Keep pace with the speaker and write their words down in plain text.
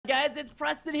guys, it's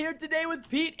Preston here today with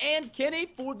Pete and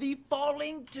Kenny for the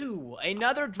Falling 2.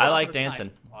 Another dropper I like type.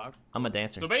 dancing. I'm a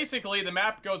dancer. So basically, the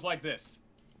map goes like this.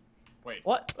 Wait.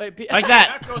 What? Wait, Pete. Like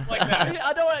that. The map goes like that.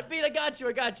 I don't want Pete. I got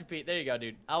you, Pete. There you go,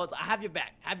 dude. I have your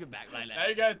back. Have your back right now. Now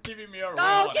you guys TV me over.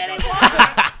 Oh, Wait, Kenny, hold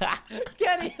on. log in.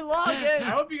 Kenny, log in.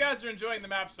 I hope you guys are enjoying the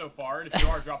map so far, and if you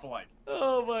are, drop a like.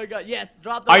 Oh my God! Yes,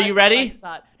 drop the. Are like you ready? Hit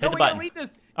the we button. gotta read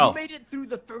this. Oh. You made it through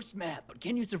the first map, but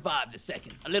can you survive the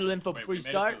second? A little info Wait, before we you made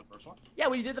it start. through the first one? Yeah,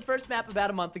 we did the first map about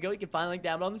a month ago. You can find a link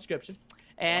down below in the description.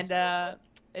 And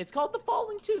it's called The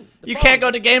Falling 2. You can't go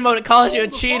to game mode. It calls you a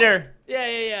cheater.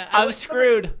 Yeah. I'm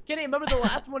screwed. Kenny, remember the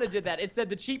last one that did that? It said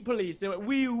the cheat police. It went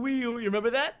wee. You remember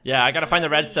that? Yeah, I gotta find the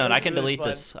redstone. I It's can really delete fun.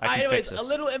 this. I can Anyways, fix this. a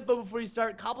little info before you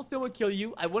start. Cobblestone will kill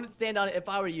you. I wouldn't stand on it if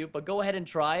I were you, but go ahead and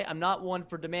try. I'm not one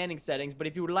for demanding settings, but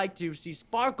if you would like to see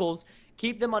sparkles,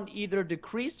 keep them on either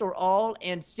decrease or all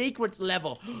and secret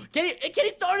level. Kenny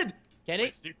started. Kenny,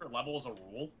 Wait, secret level is a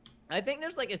rule? I think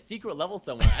there's like a secret level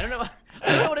somewhere. I don't know. I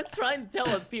don't know what it's trying to tell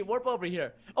us. Pete, warp over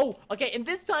here. Oh, okay. And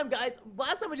this time, guys,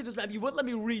 last time we did this map, you wouldn't let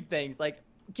me read things. Like,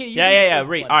 Kenny, you read the Yeah. first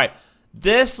Read. one. All right.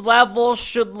 This level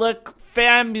should look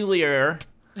familiar.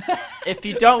 If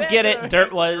you don't get it,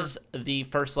 Dirt was the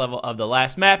first level of the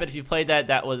last map. And if you played that,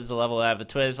 that was the level that have a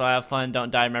twist. So have fun.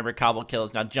 Don't die. Remember, cobble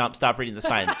kills. Now jump. Stop reading the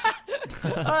signs.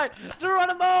 All right,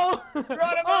 Geronimo.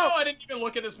 Geronimo! Oh, I didn't even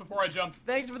look at this before I jumped.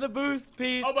 thanks for the boost,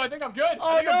 Pete. Oh, but I think I'm good.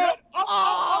 Oh, I think no. I'm good.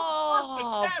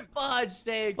 Oh, first attempt. fudge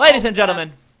sakes. Ladies Oh, and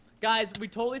gentlemen. Guys, we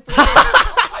totally forgot.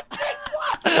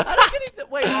 I don't get it.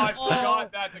 Wait. Oh, I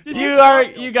forgot that. The Did cobble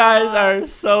You kills. guys are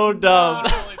so dumb.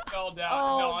 I really fell down.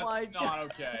 Oh no, my it's God. not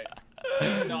okay.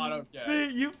 It's not okay.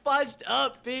 Pete, you fudged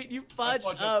up. Pete, you fudged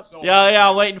fudged up. so Yeah,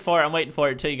 I'm waiting for it. I'm waiting for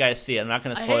it until you guys see it. I'm not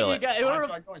gonna I hate spoil you it. guys.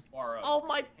 I'm going far up. Oh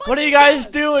my. What are you fucking guys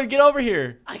God. doing? Get over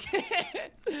here. I can't.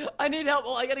 I need help.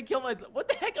 Oh, I gotta kill myself. What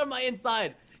the heck am I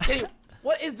inside? Kenny,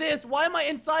 what is this? Why am I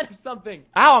inside of something?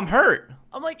 Ow, I'm hurt.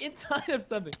 I'm like inside of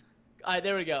something. All right,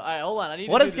 there we go. All right, hold on. I need.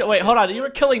 What to is? do this Wait, again. hold on. You were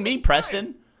killing me,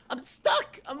 Preston. I'm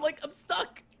stuck. I'm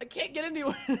stuck. I can't get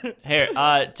anywhere. Here,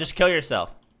 just kill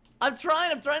yourself. I'm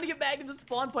trying to get back to the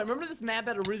spawn point. Remember this map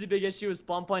had a really big issue with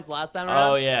spawn points last time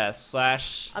around? Oh yeah,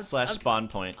 slash I'm spawn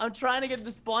point. I'm trying to get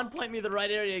the spawn point me the right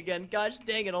area again. Gosh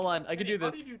dang it, hold on. I can do How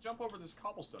this. did you jump over this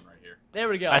cobblestone right here? There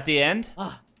we go. At the end?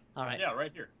 Ah, all right. Yeah,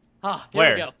 right here. Ah, here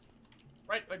Where? we go. All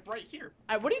Right here.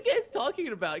 right, what are you guys talking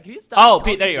about? Can you stop? Oh,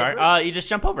 talking Pete, there you gibberish? are. You just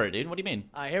jump over it, dude. What do you mean?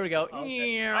 All right, here we go. Oh,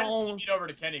 okay. I just beat over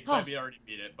to Kenny because I already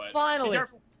beat it, but Finally. be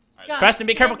careful. All right, God. Preston,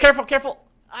 be careful, careful.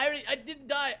 I didn't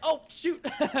die. Oh shoot.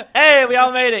 Hey, we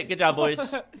all made it. Good job,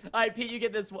 boys. All right, Pete, you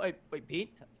get this. Wait,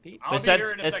 Pete. I'll It be said,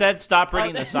 here in a it second. said stop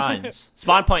reading the signs.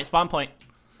 Spawn point.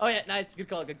 Oh yeah, nice. Good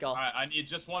call. All right, I need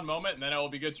just one moment, and then I will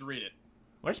be good to read it.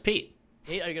 Where's Pete?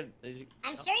 Pete, are you gonna?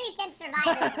 I'm sure you can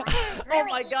survive this one. It's really Oh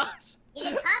my easy. gosh. You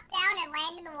just hop down and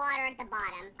land in the water at the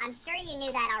bottom. I'm sure you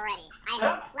knew that already. I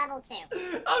hope level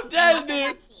 2. I'm dead, Also, dude.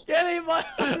 that's you. Kenny,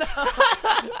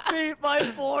 Pete, my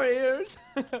 4 ears.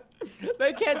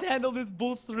 They can't handle this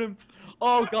bull shrimp.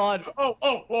 Oh God.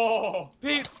 Oh.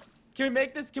 Pete, can we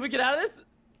make this? Can we get out of this?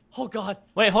 Oh God.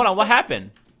 Wait, hold on. What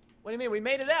happened? What do you mean? We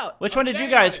made it out. Which one did you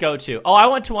guys go to? Oh, I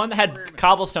went to one that had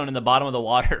cobblestone in the bottom of the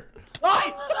water.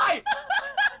 Nice.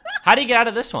 How do you get out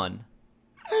of this one?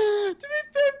 To be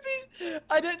fair, Pete,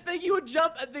 I didn't think you would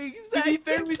jump at the exact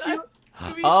same time.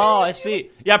 Oh, I see.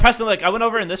 Yeah, Preston, look. I went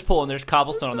over in this pool, and there's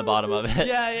cobblestone on the bottom of it.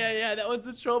 Yeah. That was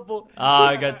the trouble. Ah,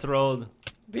 I got thrown.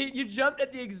 Pete, you jumped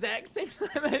at the exact same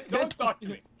time. I Don't missed talk to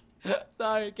you. me.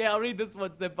 Sorry, okay, I'll read this one,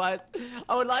 senpais.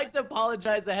 I would like to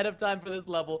apologize ahead of time for this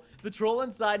level. The troll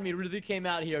inside me really came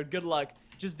out here. Good luck.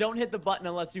 Just don't hit the button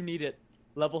unless you need it.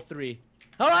 Level 3.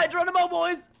 All right, Geronimo,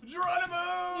 boys. Geronimo!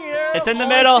 Yeah. It's in the I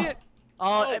middle. see it.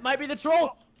 Oh, it might be the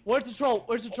troll. Where's the troll?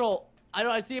 Where's the troll?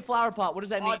 I see a flower pot. What does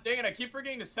that mean? Oh, dang it, I keep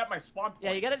forgetting to set my spawn point.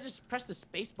 Yeah, you gotta just press the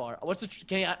space bar. What's the?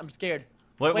 Kenny, I'm scared.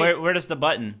 Wait, Wait. where does the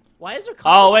button? Why is there?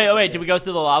 Oh, wait. cobblestone Did we go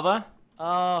through the lava?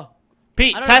 here?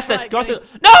 Pete, I don't test know, this. try it, Go Kenny.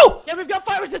 through. No! Yeah, we've got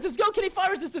fire resistance. Go, Kenny,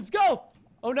 fire resistance. Go.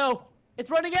 Oh no, it's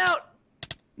running out.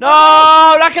 No,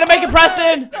 not gonna make it,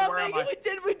 Preston. Stop Where am making-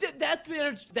 I? We did. That's the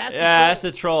energy. That's Yeah, that's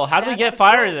the troll. How do we That's get the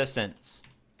fire troll. resistance?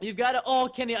 You've got to. Oh,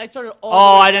 Kenny, I started. All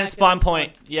Oh, the way I didn't back at spawn this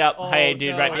point. Yep. Oh, Hey,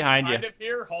 dude, no. right behind you. Kind of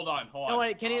here. Hold on. Don't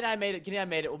worry, Kenny and I made it. Kenny and I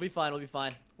made it. We'll be fine. We'll be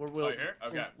fine. We're here?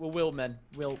 Okay. We're men.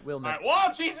 We'll men. All right.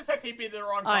 Whoa, Jesus, I TP'd the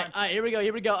wrong time. All right, here we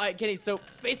go. All right, Kenny. So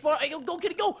spacebar. Go,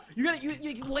 Kenny, go. You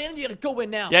land. You gotta go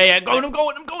in now. Yeah. I'm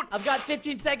going. I've got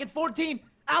 15 seconds. 14.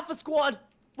 Alpha squad.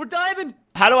 We're diving.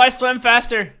 How do I swim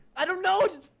faster? I don't know.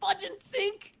 Just fudge and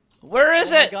sink. Where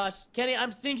is Oh my it? gosh, Kenny,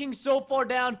 I'm sinking so far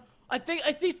down. I think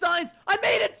I see signs. I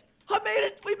made it.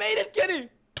 We made it, Kenny.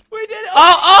 We did it!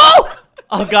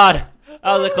 Oh God.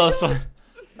 That was a close one.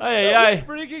 Ay, That ay. was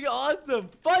freaking awesome.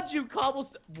 Fudge you,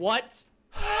 cobblestone. What?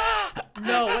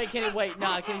 No, wait, Kenny, wait.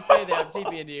 Nah, can you stay there? I'm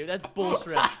TPing to you. That's bull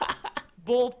shrimp.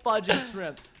 Bull fudging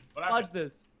shrimp. What Fudge happened?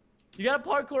 this. You gotta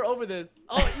parkour over this.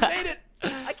 Oh, you made it.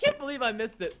 I can't believe I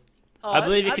missed it. Oh, I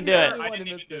believe you I'm can the do it. only I one who didn't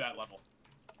even missed do it. that level.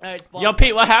 All right, spawn. Yo,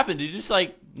 Pete, what happened? Did you just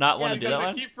like not want to do Because that I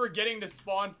one? keep forgetting to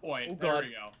spawn point. Oh, There God.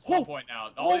 we go. Spawn Oh. point now.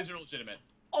 All Oh. these are legitimate.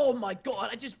 Oh my god,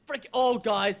 I just freaking. Oh,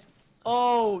 guys.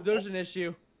 Oh, there's an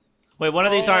issue. Wait, one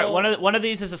of these aren't. Oh. One of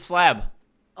these is a slab.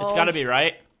 It's Oh, got to be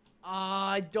right.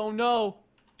 I don't know.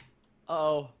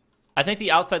 Uh-oh. I think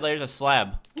the outside layer is a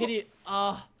slab. Can you?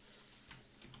 Ah!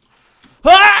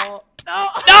 Oh, no. No,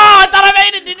 I thought I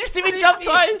made it. Did you see me jump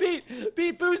twice?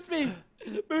 Pete, boost me.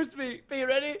 Boost me. Pete,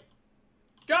 ready?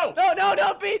 Go!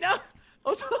 No, Pete, no.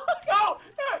 Oh, Go!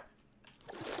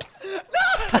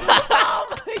 oh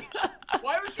my god.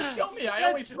 Why would you kill me? I That's-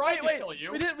 only tried to wait, kill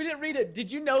you. We didn't read it.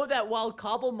 Did you know that while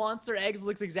cobble monster eggs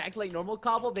looks exactly like normal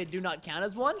cobble, they do not count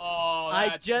as one? Oh, I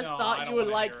that's, just no, I thought don't you would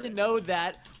wanna like hear to it. know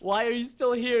that. Why are you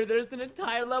still here? There's an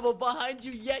entire level behind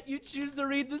you, yet you choose to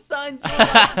read the signs. Your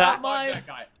life, not Fuck mine. that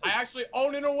guy. I actually. Oh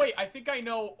no, wait. I think I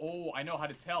know. Oh, I know how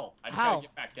to tell. I just How? gotta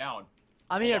get back down.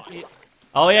 I'm here, Hold on. Pete.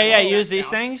 Oh yeah, yeah. Oh, Use that these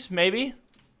counts. things, maybe.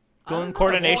 I don't Going know.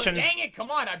 coordination. Oh, dang it!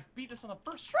 Come on, I beat this on the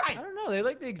first I try. don't know. They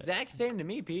look the exact same to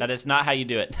me, Pete. That is not how you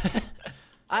do it.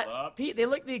 Up. Pete, they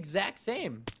look the exact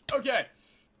same. Okay,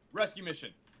 rescue mission.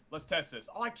 Let's test this.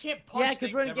 Oh, I can't punch. Yeah, because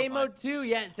things. we're in Never game mind. mode 2.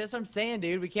 Yes, that's what I'm saying,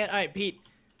 dude. We can't. All right, Pete.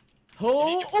 You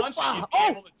Oh, need to punch it, opa. you'd be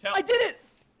Oh, able to tell. I did it.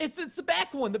 It's the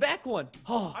back one. The back one.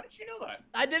 Oh, How did you know that?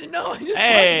 I didn't know. I just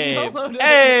Hey, punched YOLO'd it. I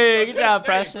hey, was good gonna job, say,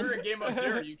 Preston. If we were in game mode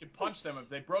 0, you could punch them if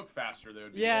they broke faster. They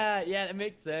would be Yeah, that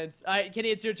makes sense. All right, Kenny,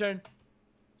 it's your turn.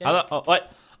 Oh,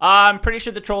 what? I'm pretty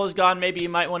sure the troll is gone. Maybe you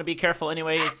might want to be careful.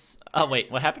 Anyways. Oh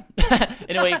wait, what happened?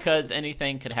 Anyway, because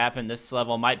anything could happen. This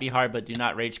level might be hard, but do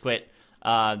not rage quit.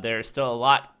 There's still a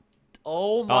lot.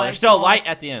 Oh my. Oh, there's still a gosh. light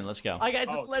at the end. Let's go. All right, guys,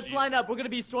 Oh, let's Jesus. line up. We're gonna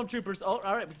be stormtroopers. Oh,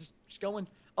 all right, we're just going.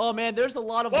 Oh man, there's a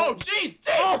lot of. Whoa, holes. jeez,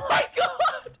 Oh my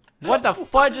god! What the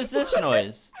fudge is this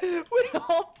noise? We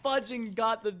all fudging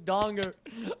got the donger.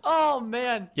 Oh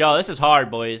man. Yo, this is hard,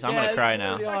 boys. I'm Yeah, gonna cry it's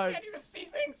now. really I hard. can't even see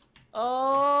things.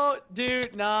 Oh,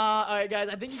 dude, nah. All right, guys,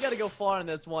 I think you gotta go far on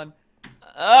this one.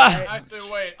 Ugh. Actually,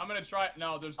 wait. I'm gonna try.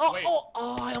 No, there's. Oh, wait.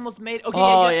 I almost made. Okay,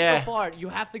 Oh, yeah, you have yeah. to go far. You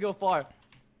have to go far.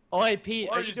 Oh, hey, Pete,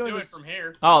 Or are you just doing do it this? from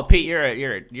here. Oh, Pete,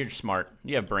 you're smart.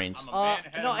 You have brains. I'm a man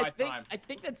ahead no, of my time. I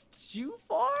think that's too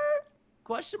far.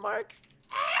 Question mark.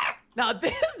 Now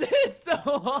this is so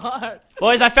hard.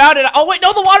 Boys, I found it. Oh wait,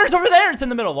 no, the water's over there. It's in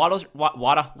the middle. Water's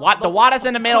the water's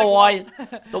in the middle, boys.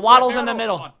 The waddle's in the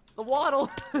middle. The waddle.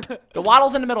 The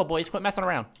waddle's in the middle, boys. Quit messing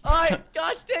around. Alright,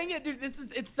 gosh dang it, dude.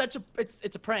 It's such a it's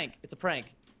a prank. It's a prank.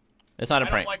 It's not a I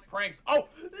prank. don't like pranks.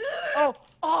 Oh.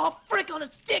 Oh, frick on a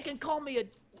stick and call me a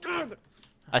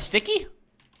A sticky?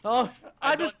 Oh,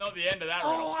 I I don't just know the end of that.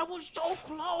 Oh, riddle. I was so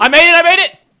close. I made it. I made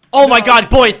it. Oh my No. God,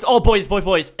 boys. Oh,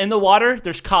 boys. In the water,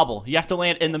 there's cobble. You have to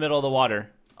land in the middle of the water.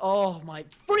 Oh my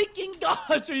freaking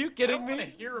gosh, are you I kidding don't want to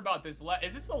me? hear about this.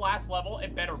 Is this the last level?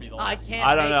 It better be the I last. can't.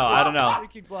 I don't make know, this I don't know.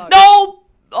 freaking block. No!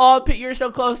 Oh, Pete, you're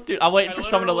so close, dude. I'm waiting I for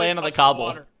someone to literally land on the touched cobble.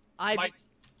 water. I My- just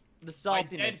the My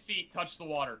dead saltiness. feet touch the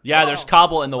water. Yeah, there's Oh.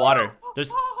 cobble in the water.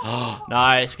 There's.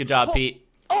 Nice, good job, Oh. Pete.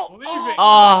 Oh, Leave oh, it.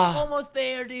 Ah. almost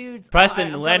there, dudes. Preston,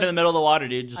 Alright, I'm land in the coming. middle of the water,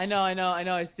 dude. Just... I know.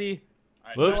 I see.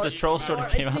 Alright, Whoops, Noah, this you troll come sort out.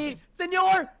 of came I out. see.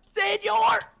 Senor!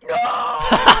 No!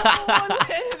 I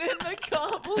landed in the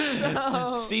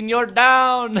cobblestone. Senior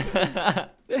down.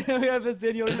 We have a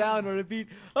senor down or a beat.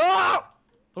 Oh!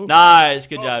 Nice,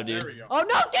 good Oh, job, there dude. we go. Oh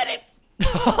no, get it!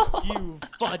 You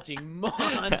fudging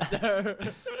monster.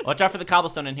 Watch out for the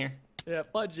cobblestone in here. Yeah,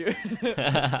 fudge you.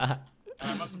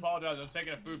 I must apologize. I'm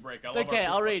taking a food break. It's okay,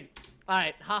 I'll read.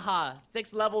 Alright, haha.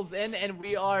 6 levels in and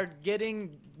we are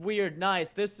getting weird.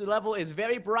 Nice. This level is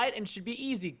very bright and should be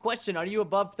easy. Question, are you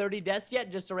above 30 deaths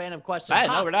yet? Just a random question. Hey,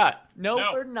 Ha. no, we're not. No, No.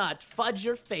 we're not. Fudge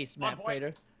your face, Come on, map boy.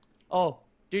 creator. Oh,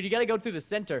 dude, you gotta go through the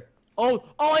center. Oh,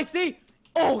 I see.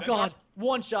 Oh, Center? God.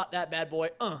 One shot that bad boy.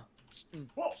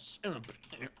 Whoa.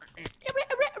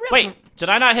 Wait, did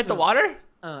I not hit the water?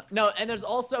 No, and there's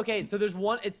also, okay, so there's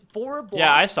one, it's 4 blocks.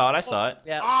 Yeah, I saw it.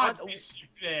 Yeah, Ah, one-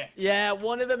 yeah. yeah,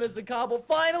 one of them is a cobble.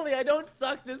 Finally, I don't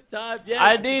suck this time. Yes.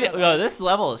 I need it. Yo, this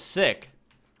level is sick.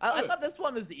 I thought this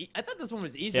one was I thought this one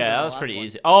was easier. Yeah, than that the was last pretty one.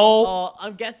 easy. Oh, Oh,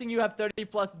 I'm guessing you have 30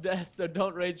 plus deaths, so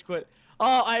don't rage quit. Oh,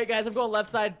 all right, guys, I'm going left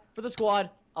side for the squad.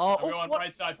 Oh, I'm going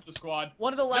right side for the squad.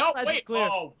 one of the left No, sides is wait. clear.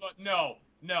 Oh, no.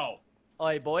 Oh,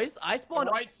 hey, boys, I The spawned.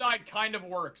 right side kind of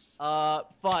works.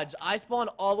 Fudge. I spawned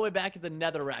all the way back at the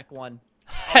netherrack one.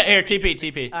 Here,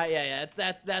 TP. Yeah.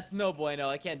 That's no bueno.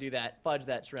 I can't do that. Fudge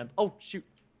that shrimp. Oh shoot.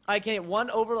 I can't one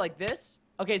over like this.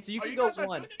 Okay, so you can go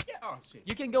one. Oh, shit.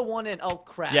 You can go one in. Oh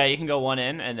crap. Yeah, you can go one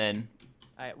in and then.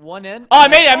 All right, one in. Oh, I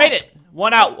made it.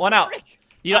 One out. Frick.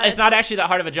 You know, Alright, it's not actually that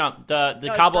hard of a jump. The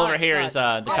No, cobble it's over not, here it's is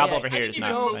not. the Oh, cobble yeah, over how here do is you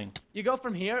not go- moving. You go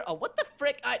from here. Oh, what the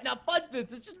frick? Now fudge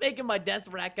this. It's just making my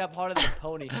desk rack up harder than a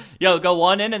pony. Yo, go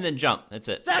one in and then jump. That's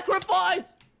it.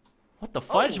 Sacrifice. What the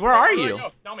fudge? Oh, Where are Where do I you?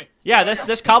 go? Tell me. Yeah, Where do I go?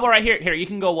 this cobble right here. Here, you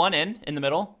can go one in the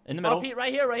middle, Oh, Pete,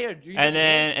 right here. and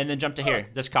then jump to here.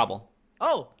 This cobble.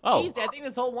 Oh, Oh. easy. I think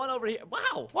this whole one over here.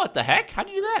 Wow. What the heck? How'd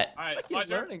you do that? All right, it's Fucking my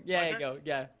turn. learning. Yeah, My you turn. go.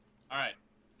 Yeah. All right.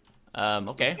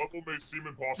 Okay. Level may seem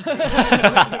impossible. It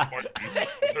might be. Hey,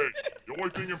 the only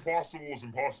thing impossible is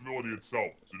impossibility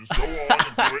itself. So just go on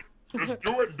and do it. Just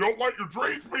do it. And don't let your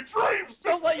dreams be dreams.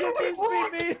 Don't let your dreams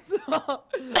be memes.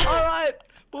 All right,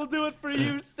 we'll do it for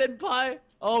you, senpai.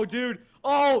 Oh, dude.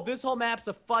 Oh, this whole map's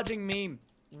a fudging meme.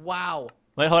 Wow.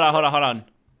 Wait, hold on.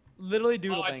 Literally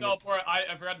doodle Oh, I bangers. teleport.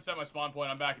 I forgot to set my spawn point.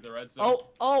 I'm back at the red zone.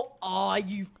 Oh,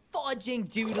 you fudging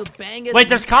doodle bangers. Wait,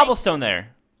 there's cobblestone there.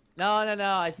 No.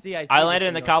 I see. I landed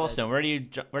in the cobblestone. Where do you?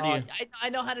 I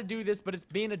know how to do this, but it's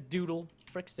being a doodle.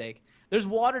 Frick's sake. There's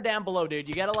water down below, dude.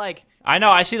 You gotta like. I know.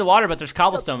 I see the water, but there's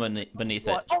cobblestone beneath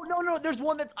it. Oh no. There's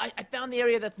one that's. I found the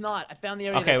area that's not. I found the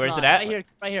area. Okay, that's where's not. it at?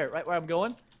 Right here, right where I'm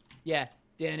going. Yeah.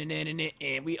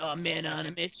 And we are men on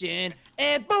a mission.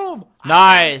 And boom.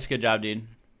 Nice, good job, dude.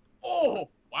 Oh,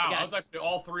 wow. got That it. was actually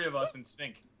all three of us in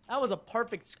sync. That was a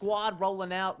perfect squad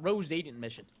rolling out Rose Aiden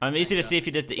mission. I'm easy to see if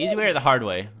you did the easy way or the hard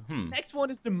way. Next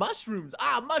one is the mushrooms.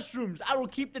 Mushrooms. I will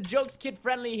keep the jokes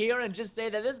kid-friendly here and just say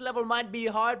that this level might be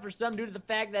hard for some due to the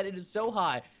fact that it is so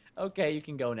high. Okay, you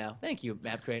can go now. Thank you,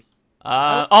 map crate.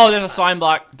 Oh, there's a slime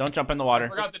block. Don't jump in the water.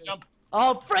 Forgot to jump.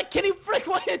 Oh, frick! Can you frick?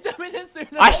 Why did you tell me this sooner?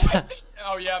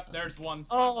 Oh, yeah. There's one.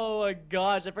 Oh my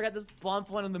gosh! I forgot the spawn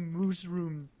point on the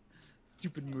mushrooms.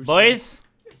 Stupid mushrooms. Boys,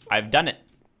 I've done it.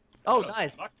 Oh,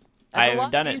 nice. Fuck. That's a I've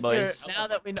lot done it, easier boys. Now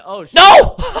that we know. Oh, shit.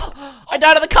 No! I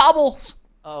died of the cobbles.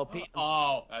 Oh, Pete.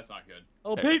 Oh, that's not good.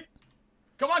 Oh, Pete.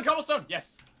 Come on, cobblestone.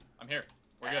 Yes. I'm here.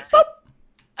 We're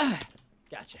good.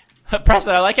 Gotcha.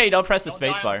 Preston, I like how you don't press the Don't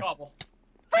die space on bar. the cobble.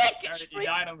 Frick! You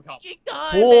died on the cobble. Freaking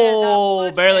time, man. Whoa,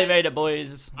 Fuck, barely man. made it,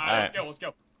 boys. All right, let's go. Let's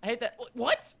go. I hate that.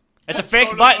 What? It's a fake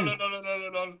No, no, button.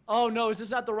 No. Oh no, is this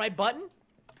not the right button?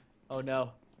 Oh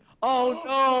no. Oh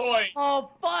Oh, no. boy.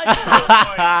 Oh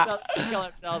fudge. Kill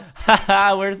ourselves.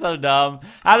 We're so dumb.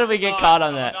 How did we get caught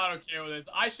on that? I'm not okay with this.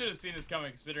 I should have seen this coming,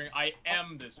 considering I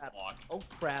am this block. Oh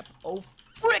crap. Oh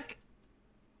frick.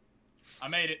 I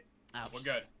made it. Ouch. We're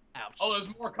good. Ouch. Oh, there's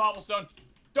more cobblestone.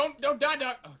 Don't die,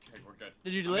 Doc. Okay, we're good.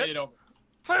 Did you I live? made it over.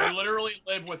 I literally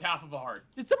live with half of a heart.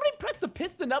 Did somebody press the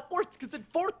piston upwards? Because it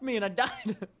forked me and I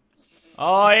died.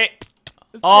 Oh, wait.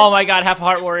 This Oh piston- my god, half a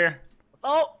heart warrior.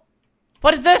 Oh.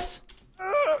 What is this?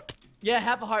 Yeah,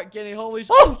 half a heart, Kenny. Holy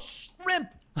Oh! shrimp.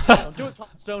 Don't do it,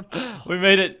 Cobblestone. We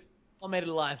made it. I made it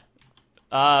alive.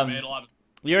 I made a lot of.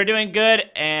 You're doing good.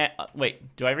 And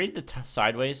wait, do I read the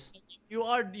sideways? You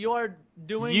are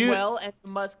doing You- well and you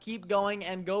must keep going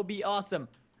and go be awesome.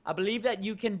 I believe that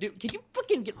you can do. Can you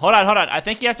freaking get? Hold on. I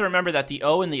think you have to remember that the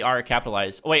O and the R are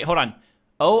capitalized. Oh, wait, hold on.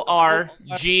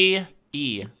 ORGE.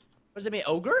 What does it mean?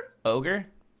 Ogre? Ogre?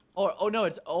 Or oh no,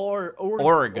 it's Org.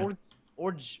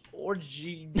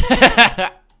 Orgy.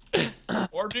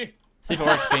 Orgy. See if it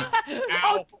works, Pink.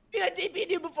 Oh, I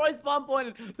TP'd you before I spawn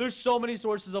pointed. There's so many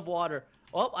sources of water.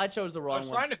 Oh, I chose the I wrong was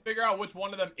one. trying to figure out which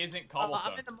one of them isn't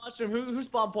cobblestone. I'm in the mushroom. Who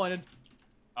spawn pointed?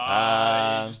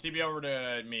 Just TP over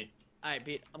to me. All right,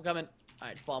 Pete. I'm coming. All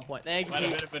right, spawn point. Thank you, Might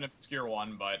have Pete. been a bit of an obscure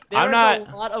one, but There's I'm not-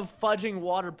 a lot of fudging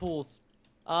water pools.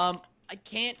 I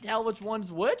can't tell which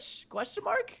one's which? Question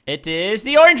mark? It is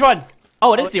the orange one.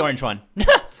 Oh, it is the orange one.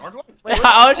 orange one? Wait,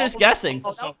 I was just guessing.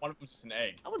 Also, one of them's just an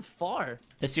egg. That one's far.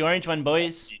 It's the orange one,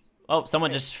 boys. Jeez. Oh,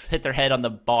 someone just hit their head on the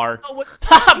bar. Oh, what?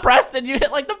 Preston, you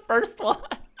hit like the first one.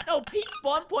 No, Pete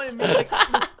spawn pointed me like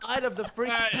on the side of the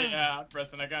freaking. Yeah,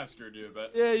 Preston, I kind of screwed you a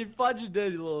bit. Yeah, you fudged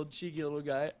did, you little cheeky little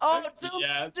guy. Oh, zoom,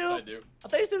 Yeah, that's zoom. what I do. I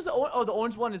thought you said it was the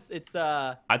orange one. It's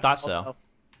I thought so.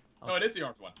 oh. No, it is the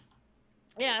orange one.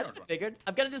 Yeah, that's what I figured.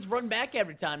 I've got to just run back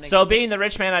every time. So, being the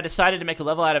rich man, I decided to make a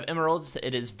level out of emeralds.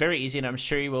 It is very easy, and I'm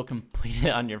sure you will complete it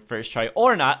on your first try,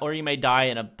 or not, or you may die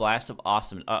in a blast of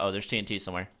awesome. Uh-oh, there's TNT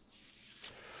somewhere.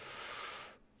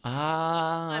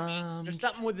 I mean, there's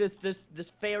something with this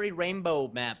fairy rainbow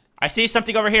map. I see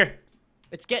something over here.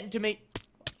 It's getting to me.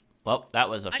 Well, that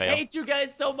was a I fail. hate you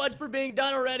guys so much for being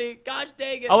done already. Gosh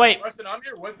dang it. Oh, wait. Preston, I'm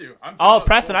here with you. I'm Oh, so-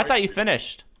 Preston, I wait thought you for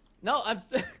finished. No,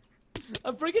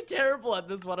 I'm freaking terrible at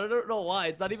this one. I don't know why.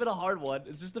 It's not even a hard one.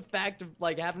 It's just the fact of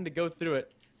like having to go through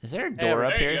it. Is there a door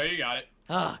up There you here? go. You got it.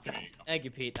 Oh, gosh. Thank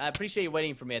you, Pete. I appreciate you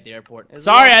waiting for me at the airport.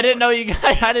 Sorry, I didn't know you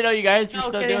guys. I didn't know you guys were Okay,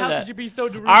 still doing how that. could you be so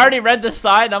rude? I already read the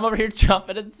sign. And I'm over here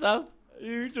jumping and stuff.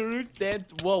 Rude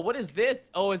sands. Whoa, what is this?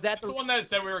 Oh, is that That's the one that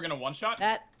said we were gonna one shot.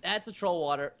 That's a troll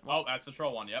water. Oh, that's the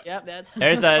troll one. Yep. Yep, that's.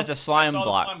 There's a I slime saw the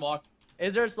block. slime block.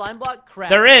 Is there a slime block? Crap.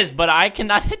 There is, but I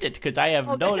cannot hit it because I have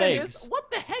Oh, no there it legs. is. What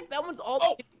the heck? That one's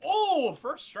all. Oh,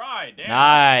 first try. Damn.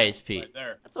 Nice, Pete. Right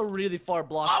there. That's a really far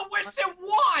block. Oh, I said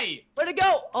why? Where'd it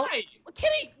go? Oh, Why?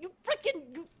 Kenny, you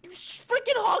freaking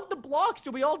hogged the block,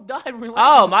 so we all died. When we Oh,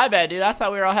 landed. my bad, dude. I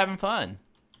thought we were all having fun.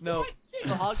 No, I see.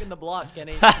 you're hogging the block,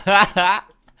 Kenny. I'm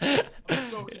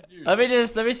so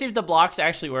confused. let me see if the block's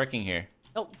actually working here.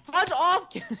 No, fudge off,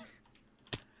 Kenny.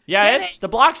 Yeah, Kenny! the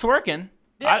block's working.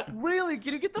 Yeah, really?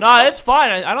 Can you get the? No, it's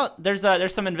fine. I don't.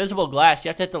 There's some invisible glass. You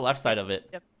have to hit the left side of it.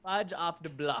 Yeah, fudge off the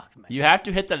block, man. You have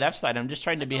to hit the left side. I'm just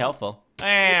trying to be helpful.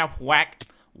 Whack,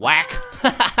 whack.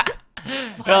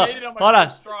 I made it on my Hold on.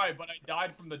 first try, but I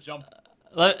died from the jump.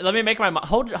 Let me make my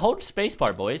hold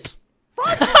spacebar, boys.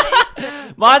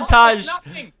 Oh, Montage.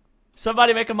 nothing.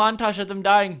 Somebody make a montage of them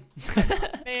dying.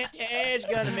 Montage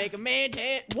gonna make a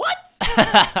montage. What?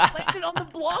 Landed on the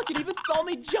block and even saw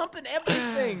me jump and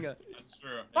everything. That's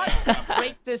true. What?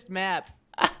 Racist map.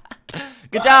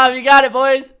 Good job, you got it,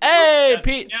 boys. Hey, Yes,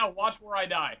 Pete. Now watch where I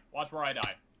die. Watch where I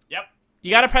die. Yep. You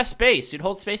gotta press space. Dude,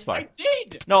 hold spacebar. I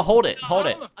did. No, hold it. Hold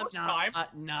Not it. on the first time.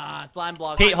 Nah, slime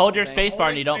block. Pete, hold your thing. spacebar and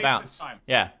Holding you don't space this bounce. time.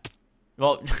 Yeah.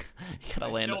 Well, you gotta I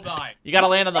land. still die. You gotta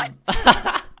land on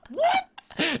the. What?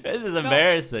 This is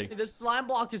embarrassing. The slime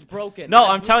block is broken. No,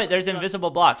 I I'm telling you, there's blew it up. invisible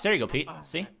blocks. There you go, Pete.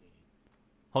 See?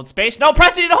 Hold space. No,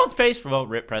 Preston, you don't hold space. Oh,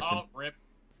 rip, Preston. Oh, rip.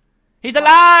 He's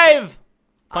alive!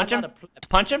 Punch I'm him. not a pleb.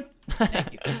 Punch him.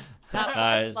 Thank you. Nah,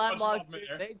 Nice. slime block, Punch him off dude,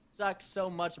 there. they suck so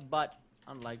much butt.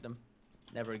 Unlike them.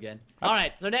 Never again. That's- All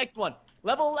right, so next one.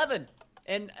 Level 11.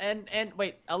 And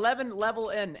wait, 11 level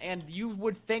in, and you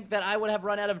would think that I would have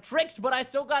run out of tricks, but I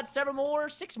still got 6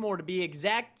 more to be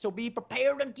exact. So be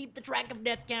prepared and keep the track of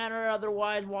death counter.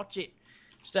 Otherwise, watch it.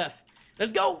 Stuff.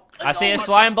 Let's go. I see a Let's go.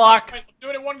 slime block. Wait, let's do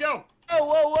it in one go. Whoa,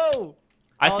 whoa, whoa.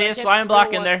 I Oh, see that a can't slime be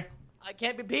block real in one. there. I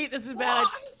can't be Pete. This is bad.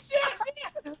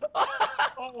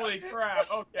 Holy crap.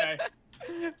 Okay.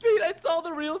 Pete, I saw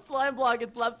the real slime block.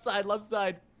 It's left side, left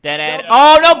side. Dead. No.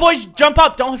 Oh no, boys, jump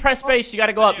up! Don't press space. You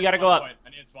gotta go up. You gotta go up. I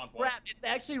need a spawn point. Crap, it's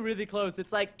actually really close.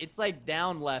 It's like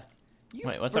down left. You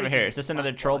Wait, what's over freaking here? Is this another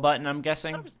slime troll block. button? I'm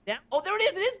guessing. Down. Oh, there it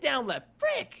is. It is down left.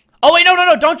 Frick. Oh wait,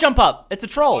 no! Don't jump up. It's a Oh,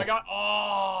 troll. I got.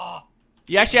 Oh.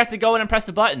 You actually have to go in and press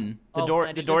the button. The Oh, door.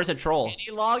 man, The you door is just- a troll.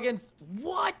 Any logins?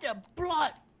 What a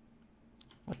blood.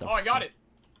 What the? Oh, I got it.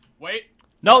 Wait.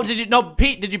 No, did you? No,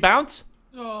 Pete, did you bounce?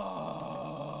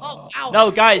 Oh, ow.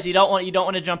 No, guys, you don't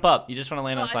want to jump up. You just want to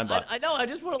land No, on the slime block. I know. I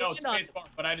just want to No, land on. space bar,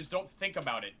 but I just don't think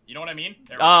about it. You know what I mean?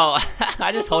 There we go. Oh,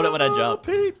 I just hold it when I jump.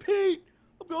 Pete,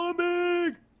 I'm going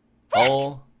big.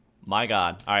 Oh my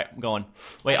God! All right, I'm going.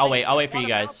 Wait, I'll wait for you wanna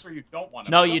guys. bounce or you don't want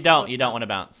to No, bounce? you don't. You don't want to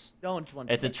bounce. Don't want.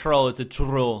 It's a troll. It's a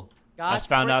troll. I Gosh,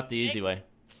 found frick. out the easy way.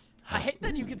 I hate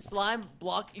that you can slime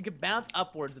block. You can bounce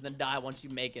upwards and then die once you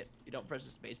make it. You don't press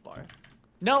the space bar.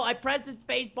 No, I pressed the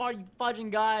space bar, you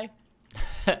fudging guy.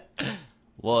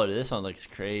 Whoa, this one looks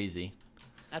crazy.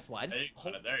 That's why. I just There you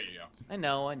go. There you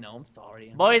go. I know. I'm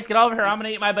sorry. Boys, get over here. I'm gonna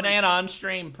eat my banana on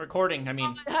stream, recording. I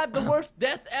mean, I have the worst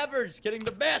deaths ever. Just getting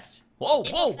the best. whoa,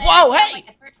 People whoa, say whoa, I sound hey!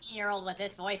 like a 13-year-old with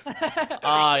this voice.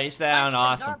 Oh, you sound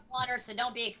Buttons awesome. absorb water, so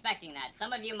don't be expecting that.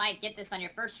 Some of you might get this on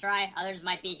your first try. Others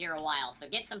might be here a while. So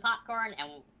get some popcorn and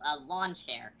a lawn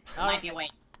chair. You might be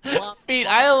waiting. Pete,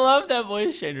 I love that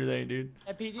voice changer thing, dude.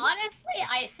 Honestly,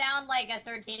 I sound like a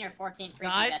 13 or 14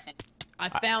 Guys, prepubescent.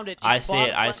 I found it. I It's see it.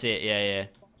 bottom I left- see it. Yeah.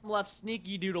 bottom left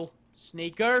sneaky doodle.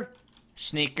 Sneaker.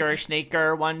 Sneaker,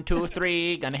 sneaker, 1, 2,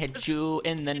 3, gonna hit you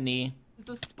in the knee. It's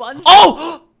a sponge.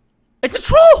 Oh! It's a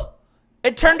troll!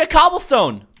 It turned to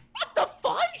cobblestone. What the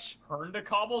fudge? Turn to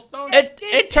cobblestone?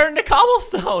 It turned to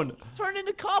cobblestone. Turned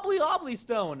into cobbly obbly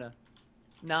stone.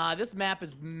 Nah, this map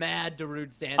is mad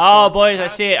Darude sand. Oh, boys, I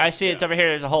see it. I see it. It's over here.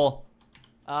 There's a hole.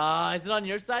 Is it on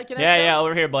your side? Can I Yeah, stop? yeah,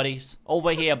 over here, buddies.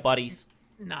 Over here, buddies.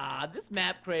 Nah, this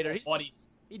map creator, Buddies.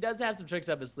 he does have some tricks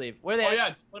up his sleeve. Where they Oh at? yeah,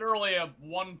 it's literally a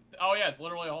one. Oh yeah, it's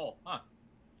literally a hole. Huh.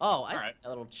 Oh, I see Alright. that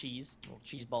little cheese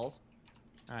balls.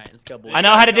 All right, let's go, boys. I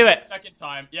know how to do it. Second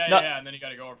time. Yeah, No. yeah, and then you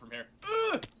gotta go over from here.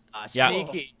 Ugh. Yeah.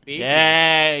 Sneaky.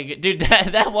 Yeah, dude,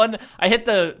 that one, I hit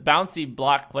the bouncy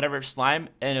block, whatever slime,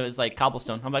 and it was like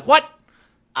cobblestone. I'm like, what?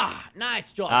 Ah,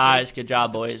 nice job. Ah, dude. it's good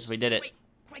job, boys. We did it.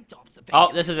 Great observation.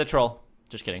 Oh, this is a troll.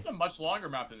 Just kidding. It's a much longer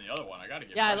map than the other one. I gotta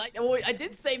get. Yeah, well, I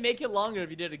did say make it longer if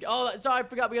you did it. Oh, sorry, I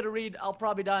forgot we gotta read. I'll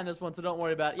probably die in this one, so don't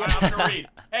worry about it. Yeah. I'm gonna read.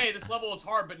 Hey, this level is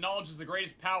hard, but knowledge is the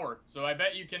greatest power. So I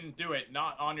bet you can do it.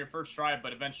 Not on your first try,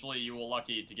 but eventually you will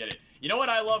lucky to get it. You know what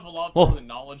I love a lot more than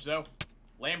knowledge, though?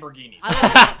 Lamborghinis.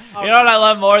 You know what I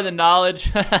love more than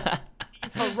knowledge?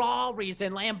 It's Ferraris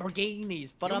and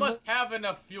Lamborghinis, but you must have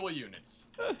enough fuel units.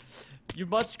 You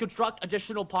must construct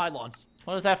additional pylons.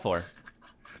 What was that for?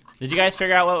 Did you guys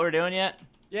figure out what we're doing yet?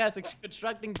 Yes,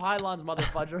 constructing pylons,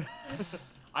 motherfudger.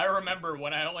 I remember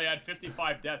when I only had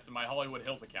 55 deaths in my Hollywood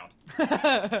Hills account.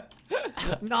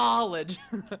 Knowledge.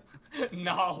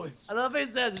 Knowledge. I don't know if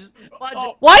it says. Just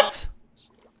What?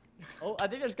 Oh, I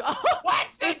think there's.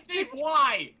 What?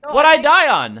 Why? No, What'd I die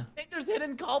on? I think there's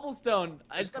hidden cobblestone.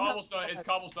 It's cobblestone. It's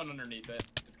cobblestone underneath it.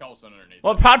 It's cobblestone underneath.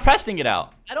 Well, how'd Preston get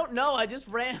out? I don't know. I just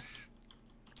ran.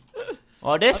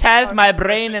 Well, this has my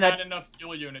brain in Not a. enough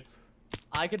fuel units.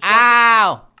 I constructed.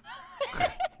 Ow!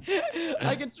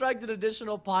 I constructed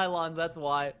additional pylons. That's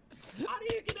why. How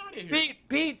do you get out of here?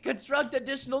 Pete, construct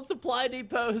additional supply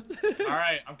depots. All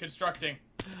right, I'm constructing.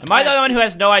 Am I the only one who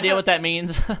has no idea what that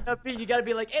means? Pete, you gotta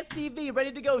be like SCV,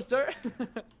 ready to go, sir.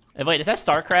 Hey, wait, is that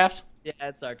StarCraft? Yeah,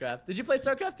 it's StarCraft. Did you play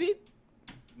StarCraft, Pete?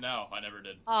 No, I never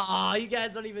did. Aw, you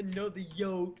guys don't even know the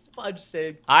yokes. Fudge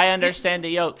sakes. I understand the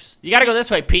yokes. You gotta go this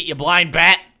way, Pete, you blind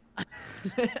bat.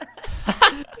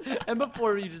 And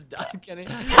before you just die, Kenny.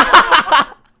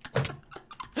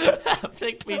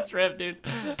 Big Pete's rip, dude.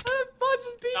 I'm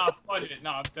fudging Pete. No, fudging it.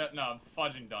 No, I'm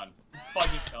fudging done.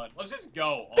 Fudging done. Let's just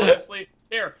go, honestly.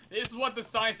 Here, this is what the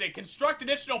signs say. Construct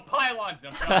additional pylons.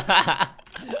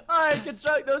 Alright,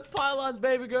 construct those pylons,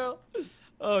 baby girl.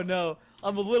 Oh, no.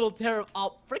 I'm a little terrible.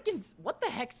 Oh, freaking. What the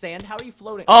heck, Sand? How are you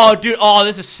floating? Oh, dude. Oh,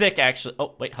 this is sick, actually.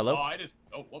 Oh, wait. Hello?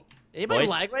 Oh, whoop. Anybody boys?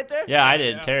 lag right there? Yeah, I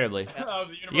did. Yeah. Terribly. That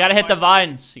was a You gotta hit the universal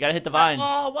vines. You gotta hit the vines.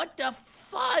 Oh, what the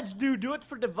fudge, dude? Do it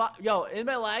for Yo,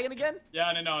 anybody lagging again?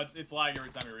 Yeah, no, it's lag every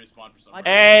time you respawn for some reason.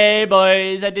 Hey,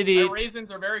 boys. I did My it.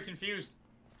 raisins are very confused.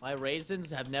 My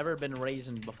raisins have never been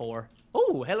raisined before.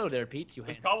 Oh, hello there, Pete. You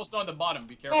There's handsome. cobblestone at the bottom.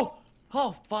 Be careful.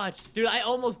 Oh, fudge. Dude, I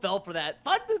almost fell for that.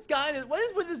 Fudge this guy. What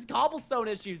is with his cobblestone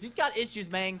issues? He's got issues,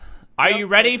 man. Are you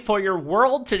ready for your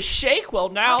world to shake? Well,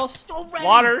 now, so ready.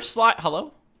 water slide.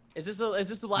 Hello? Is this the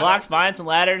ladder? Blocks, vines, and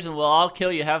ladders, and we'll all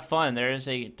kill you. Have fun. There is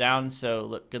a down, so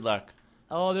look, good luck.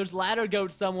 Oh, there's ladder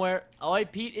goat somewhere. Oh,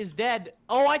 wait, Pete is dead.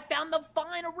 Oh, I found the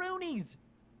vine of Roonies.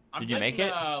 I'm Did you make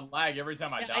getting, it? Lag every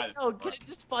time I die. I know. Can it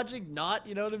just fudging not?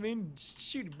 You know what I mean?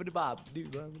 Shoot, bob,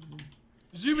 dude.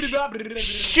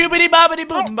 Shoobity bobbity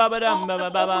boom ba ba dum ba ba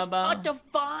ba ba ba. Cut the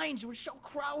vines. We're so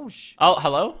crouch. Oh,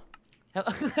 hello?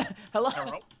 Hello.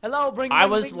 Hello. Bring. I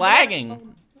was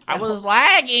lagging. I was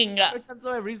lagging. I'm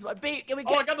sorry. Pete, can we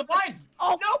Oh, I get? got the vines.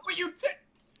 Oh. No, but you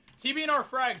TB and our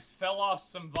frags fell off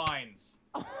some vines.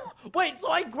 Wait, so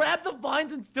I grabbed the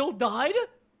vines and still died?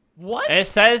 What? It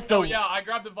says the. Oh yeah, I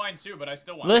grabbed the vine too, but I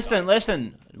still want. Listen,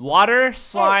 listen. Water,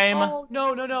 slime, Oh,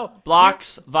 no.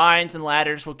 blocks, vines, and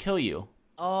ladders will kill you.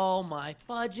 Oh my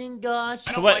fudging gosh.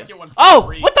 I So don't what? like it when Oh,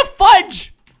 free. what the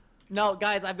fudge? No,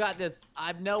 guys, I've got this.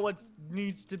 I know what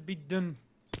needs to be done.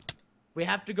 We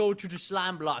have to go to the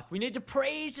slime block. We need to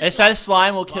praise the It says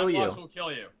slime will kill Slime blocks you. will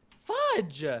kill you.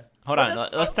 fudge. Hold What on, does-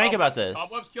 let's think about this.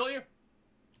 Cobwebs kill you?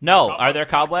 No, Cobwebs are there will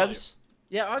kill you. cobwebs?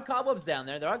 Yeah, there are cobwebs down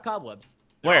there. There are cobwebs.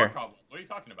 There are Where? cobwebs. What are you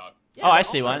talking about? Yeah, Oh, I they're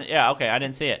see all one. there. Yeah, okay, I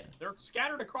didn't see it. They're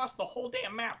scattered across the whole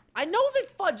damn map. I know they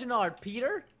fudging are,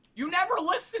 Peter. You never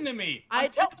listen to me. I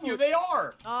I'm telling don't. you, they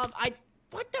are.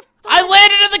 What the fuck? I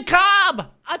landed in the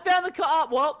cob! I found the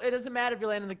cob. Well, it doesn't matter if you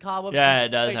land in the cobwebs. Yeah, it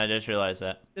does. Wait, I just realized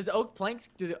that. does oak planks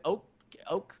do the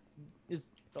oak is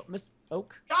Miss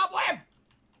Oak? Cobweb.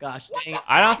 Gosh, What dang the it.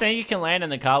 I don't think you can land in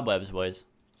the cobwebs, boys.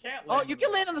 Can't Oh, land you in can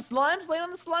them. land on the slimes. Land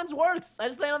on the slimes works. I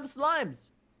just land on the slimes.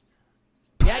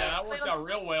 Yeah, you that can worked land on out the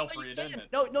real well slimes. for you, can. didn't it?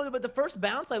 No, but the first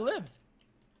bounce I lived.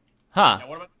 Huh. Now,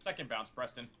 what about the second bounce,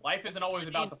 Preston? Life isn't always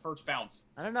about the first bounce.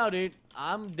 I don't know, dude.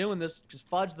 I'm doing this. Just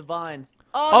fudge the vines.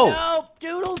 Oh, no,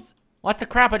 doodles. What the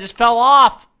crap? I just fell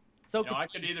off. So You know, I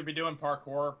could confused. either be doing parkour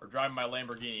or driving my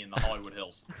Lamborghini in the Hollywood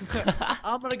Hills.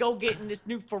 I'm gonna go get in this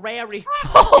new Ferrari.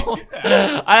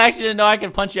 I actually didn't know I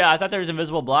could punch you out. I thought there was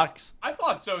invisible blocks. I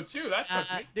thought so too. That's so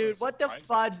Dude, what the surprising.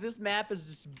 fudge? This map is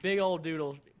just big old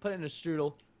doodle. Put it in a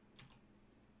strudel.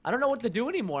 I don't know what to do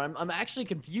anymore. I'm actually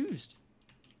confused.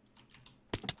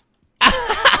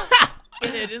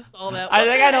 I just saw that. I What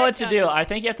think the I know heck, what to guys? do. I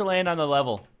think you have to land on the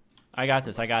level. I got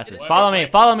this. I got this. is- Follow me.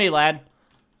 Follow me, lad.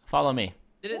 Follow me.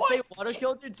 Did it What? say water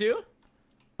killed you too?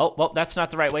 Oh, well, that's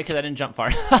not the right way because I didn't jump far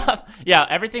enough. Yeah,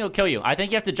 everything will kill you. I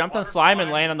think you have to jump on Water slime and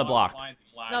slime, land on the block. lines,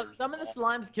 and No, ladders. some of the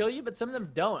slimes kill you, but some of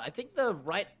them don't. I think the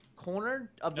right corner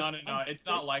of the No, it's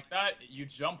not like that. You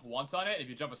jump once on it. If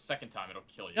you jump a second time, it'll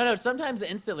kill you. No, sometimes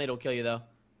instantly it'll kill you, though.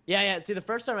 Yeah, see, the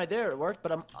first time right there, it worked,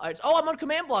 but I'm on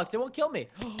command blocks. It won't kill me.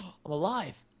 I'm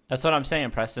alive. That's what I'm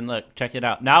saying, Preston. Look, check it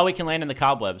out. Now we can land in the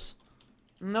cobwebs.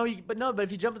 No, but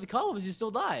if you jump to the cobwebs, you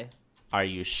still die. Are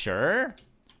you sure?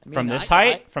 I mean, From this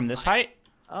height? From this height?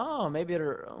 Oh, maybe it.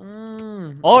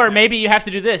 Or maybe you have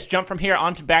to do this. Jump from here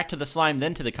onto back to the slime,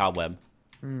 then to the cobweb.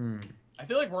 I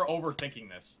feel like we're overthinking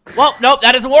this. Well, nope,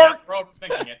 that doesn't work. We're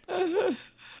overthinking it.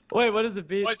 Wait, what does it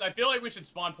be? Boys, I feel like we should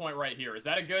spawn point right here. Is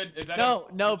that a good? Is that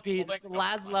No, Pete. It's the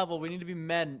last level. We need to be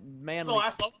manly. It's the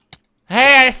last level.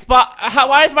 Hey,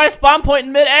 why is my spawn point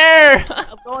in midair?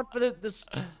 I'm going for this.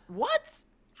 What?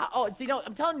 See, no,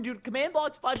 I'm telling you, dude. Command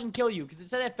blocks fudge and kill you because it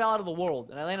said I fell out of the world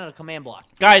and I landed on a command block.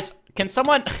 Guys, can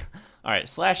someone? All right,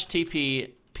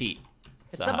 /TP Pete.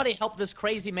 Can somebody help this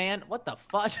crazy man? What the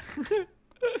fudge?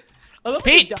 I love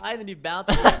Pete! when you die and then you bounce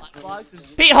off the slime blocks. And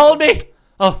just... Pete, hold me!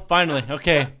 Oh, finally.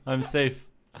 Okay, I'm safe.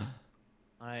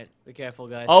 Alright, be careful,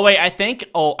 guys. Oh, wait, I think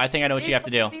I know what you have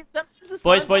to do. See, sometimes the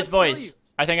slime blocks kill you. Boys.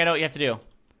 I think I know what you have to do.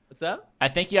 What's up? I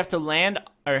think you have to land,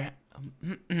 or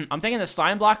I'm thinking the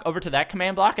slime block over to that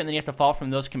command block, and then you have to fall from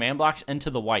those command blocks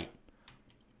into the white.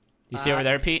 You see over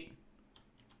there, Pete?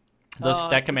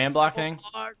 That command block thing?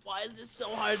 Hard. Why is this so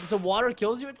hard? So water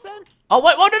kills you, it said? Oh,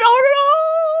 wait, no!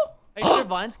 Are you sure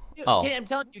vines kill you? Oh. I'm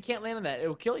telling you, you can't land on that. It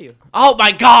will kill you. Oh,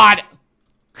 my God!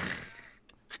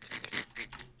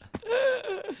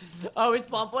 Oh, we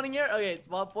spawn pointing here? Okay,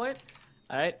 spawn point.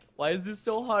 Alright, why is this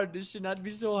so hard? This should not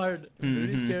be so hard. I'm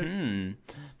really scared.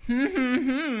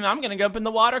 I'm gonna go up in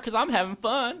the water because I'm having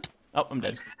fun. Oh, I'm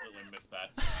dead. I completely missed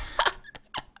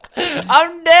that.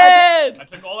 I'm dead! I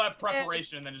took all that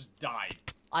preparation and then just died.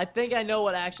 I think I know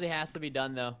what actually has to be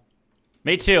done, though.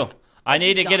 Me too. I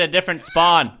need to get a different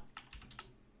spawn.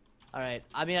 Alright,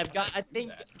 I mean, I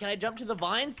think, can I jump to the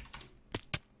vines?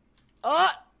 Oh!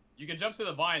 You can jump to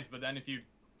the vines, but then if you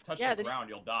touch the ground,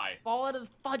 you'll die. Fall out of the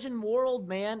fudging world,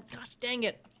 man. Gosh dang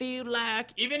it. Feel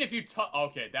like... Even if you touch...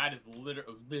 Okay, that is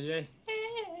literally...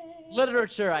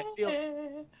 Literature, I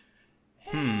feel...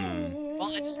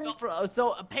 Well, I just felt for...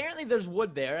 So, apparently there's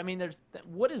wood there. I mean,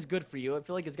 wood is good for you. I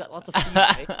feel like it's got lots of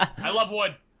fibre. I love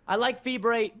wood. I like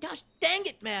fibre. Gosh dang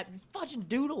it, Matt. You fudging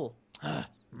doodle.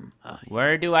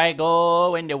 Where do I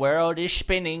go when the world is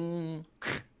spinning?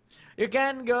 You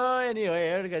can go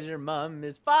anywhere because your mom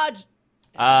is fudge.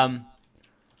 Alright,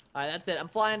 that's it. I'm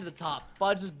flying to the top.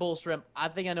 Fudge is bull shrimp. I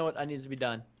think I know what needs to be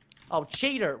done. Oh,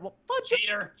 cheater. Well, fudge.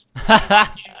 Cheater.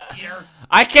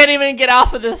 I can't even get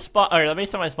off of this spawn. Alright, let me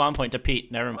set my spawn point to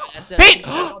Pete. Never mind. That's it. Pete!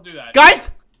 Don't do that. Guys!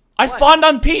 I spawned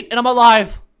on Pete and I'm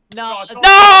alive. No.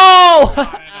 No!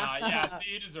 Yeah,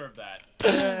 see, you deserve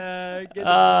that.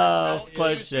 Oh,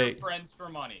 fudge Use your shake. friends for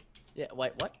money. Yeah,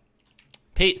 wait, what?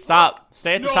 Pete, stop.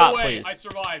 Stay at the No top, way. please. I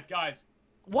survived, guys.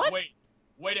 What?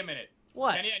 Wait a minute.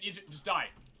 What? Kenny, I need you to just die.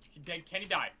 Kenny,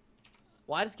 die.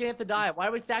 Why does Kenny have to die? Why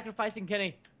are we sacrificing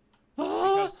Kenny?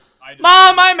 Because I just,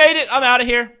 Mom, I made it. I'm out of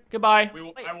here. Goodbye.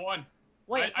 I won.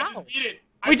 Wait, I how? just beat it.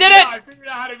 We did it! I figured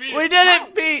out how to beat it. We did How?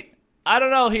 it, Pete. I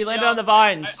don't know. He landed on the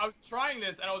vines. I was trying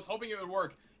this, and I was hoping it would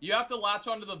work. You have to latch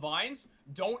onto the vines.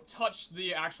 Don't touch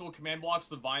the actual command blocks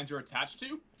the vines are attached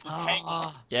to. Just hang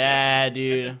on. Yeah, And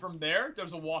dude. then from there,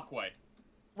 there's a walkway.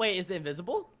 Wait, is it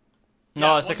invisible?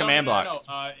 No, Yeah, it's the well, command blocks.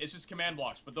 No. It's just command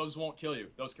blocks, but those won't kill you.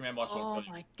 Those command blocks won't Oh kill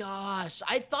you. my gosh.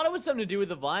 I thought it was something to do with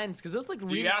the vines, because those look So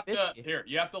really you have fishy. to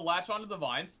you have to latch onto the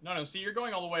vines. No, see, you're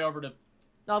going all the way over to.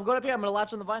 No, I'm going up here. I'm going to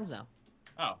latch on the vines now.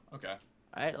 Oh, okay.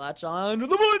 Alright, latch on to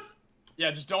the vines! Yeah,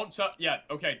 just don't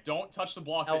don't touch the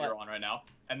block Oh, that you're on right now,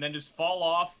 and then just fall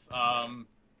off, kind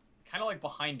of like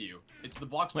behind you. It's the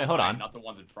blocks Wait, behind, hold on. not the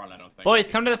ones in front. I don't think.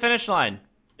 Boys, come to the finish line.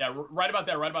 Yeah, right about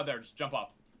there. Right about there. Just jump off.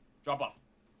 Drop off.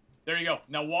 There you go.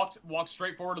 Now walk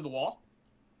straight forward to the wall.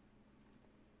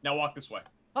 Now walk this way.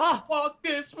 Ah! Walk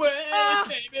this way, Ah!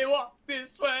 baby. Walk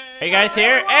this way. Are you guys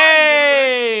here? Everyone,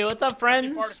 Hey, what's up, see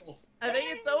friends? particles. I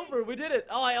think it's over. We did it.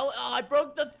 Oh, I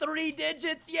broke the 3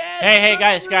 digits. Yes! Hey, I broke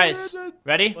guys, the guys. 3 digits.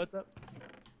 Ready? What's up?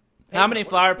 How many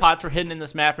flower pots were hidden in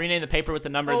this map? Rename the paper with the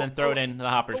number, then throw it in the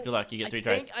hoppers. oh, Good luck. You get 3 I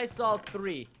tries. think I saw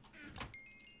 3.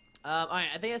 Alright,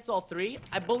 I think I saw 3.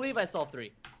 I believe I saw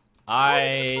 3.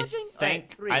 I watching? think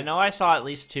Alright, 3. I know I saw at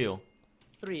least 2.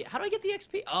 3. How do I get the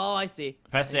XP? Oh, I see.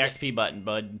 Press the XP button,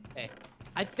 bud. Okay.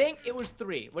 I think it was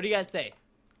 3. What do you guys say?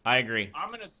 I agree. I'm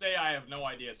gonna say I have no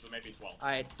idea, so maybe 12.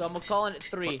 Alright, so I'm calling it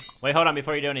 3. Wait, hold on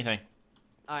before you do anything.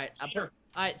 Alright, Cheater.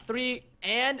 Alright, 3,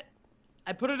 and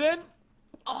I put it in.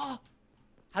 Oh,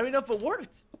 how do we know if it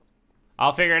worked?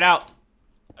 I'll figure it out.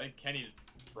 I think Kenny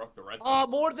just broke the red. Oh,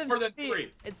 more than 3.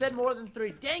 3. It said more than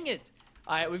 3. Dang it.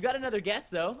 right, we've got another guess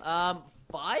though.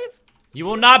 5? You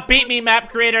will not beat me, map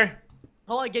creator.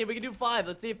 Hold on, Kenny. We can do 5.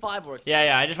 Let's see if 5 works.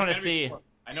 Yeah, I just want to It's gonna be see. 4.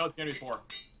 I know it's gonna be 4. All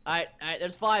right.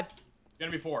 There's 5. It's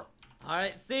gonna be 4. All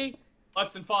right. See.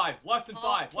 Less than 5. Less than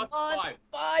 5. Less than 5.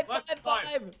 5. Less than 5.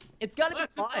 5. It's gotta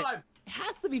Less be than 5. 5. It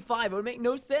has to be 5. It would make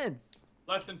no sense.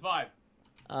 Less than 5.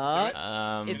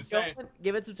 It's Insane. going.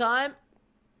 Give it some time.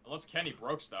 Unless Kenny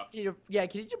broke stuff. Can you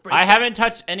just break? I haven't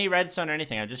touched any redstone or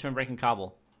anything. I've just been breaking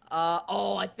cobble.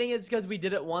 Oh, I think it's because we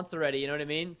did it once already. You know what I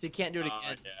mean? So you can't do it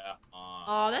again. Yeah.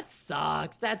 Oh, that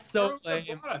sucks. That's so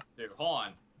lame. Brought us to. Hold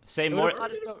on. Say It more. would've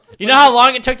brought us so- You know how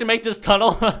long it took to make this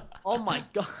tunnel? Oh my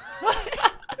god.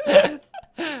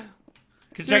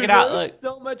 Check it out. There's Look.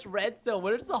 so much redstone.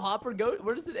 Where does the hopper go?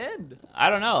 Where does it end? I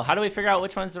don't know. How do we figure out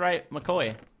which one's the right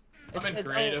McCoy? I'm in It's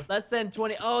creative. less than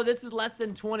 20. Oh, this is less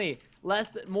than 20.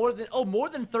 More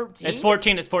than 13. It's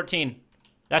 14. It's 14.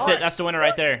 That's Alright. it. That's the winner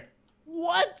right there.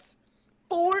 What?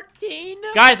 14?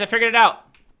 Guys, I figured it out.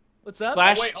 What's up?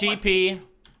 Slash wait, hold on. TP.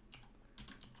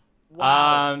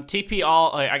 Wow. TP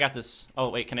all. Oh, I got this. Oh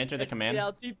wait, can I enter the command? Yeah,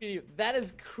 TP. That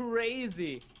is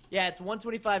crazy. Yeah, it's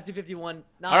 125, 251.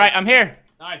 Nice. All right, I'm here.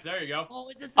 Nice. There you go. Oh,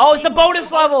 is this Oh, it's a same one?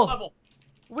 bonus level.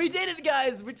 We did it,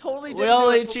 guys. We totally did We it.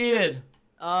 only cheated.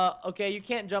 Okay, you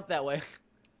can't jump that way.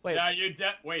 Wait, Yeah, you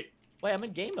wait. I'm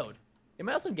in game mode. Am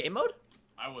I also in game mode?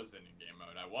 I wasn't in game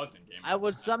mode. I was in game mode. I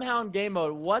was somehow in game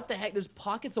mode. What the heck? There's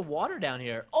pockets of water down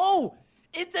here. Oh,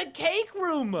 it's a cake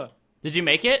room Did you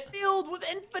make it? filled with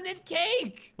infinite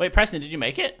cake. Wait, Preston, did you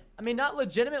make it? I mean, not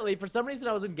legitimately. For some reason,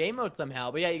 I was in game mode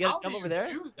somehow. But yeah, you gotta How jump do over you there.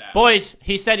 do that? Boys,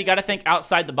 he said you got to think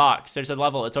outside the box. There's a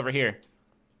level. It's over here.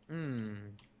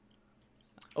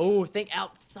 Oh, think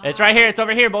outside. It's right here. It's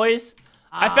over here, boys.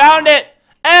 I Ah. found it.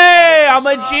 Hey, I'm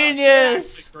a That's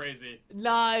genius. crazy.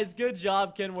 Nice, good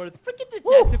job, Kenworth. Freaking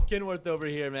Detective Kenworth over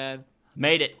here, man.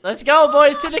 Made it. Let's go,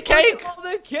 boys, to the cake. Oh,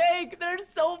 the cake! There's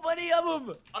so many of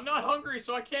them. I'm not hungry,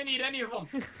 so I can't eat any of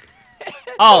them.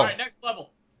 Oh, All right, next level.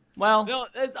 well, No,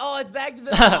 it's back to the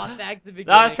back to the beginning.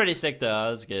 that was pretty sick, though. That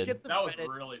was good. Get some That was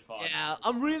credits. really fun. Yeah,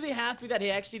 I'm really happy that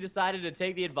he actually decided to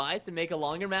take the advice and make a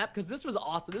longer map because this was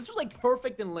awesome. This was like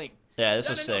perfect in length. Yeah, this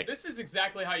No, was no, sick. This is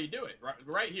exactly how you do it.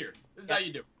 Right here. This is Yeah. how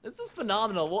you do it. This is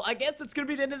phenomenal. Well, I guess that's gonna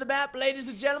be the end of the map, ladies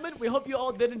and gentlemen. We hope you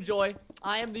all did enjoy.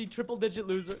 I am the triple-digit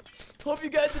loser. Hope you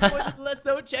guys enjoyed it. Let us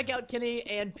know. Check out Kenny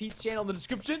and Pete's channel in the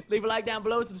description. Leave a like down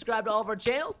below. Subscribe to all of our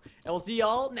channels, and we'll see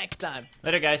y'all next time.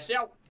 Later, guys. Yeah.